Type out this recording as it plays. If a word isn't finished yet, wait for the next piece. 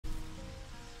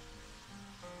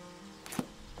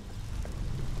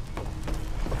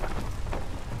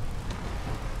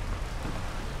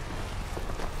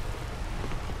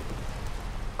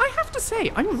to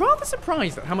say, I'm rather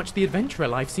surprised at how much the adventurer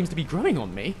life seems to be growing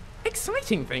on me.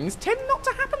 Exciting things tend not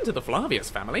to happen to the Flavius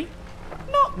family.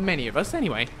 Not many of us,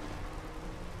 anyway.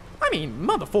 I mean,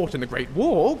 Mother fought in the Great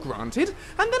War, granted,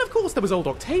 and then of course there was old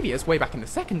Octavius way back in the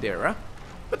Second Era,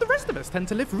 but the rest of us tend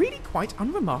to live really quite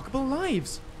unremarkable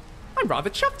lives. I'm rather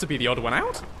chuffed to be the odd one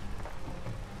out.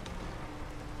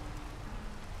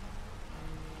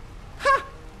 Ha!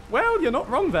 Well, you're not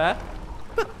wrong there.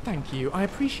 But thank you, I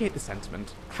appreciate the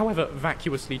sentiment, however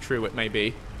vacuously true it may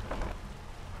be.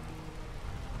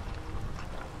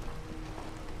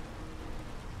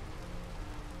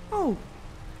 Oh,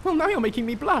 well now you're making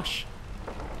me blush.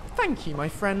 Thank you, my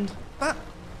friend.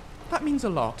 That means a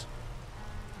lot.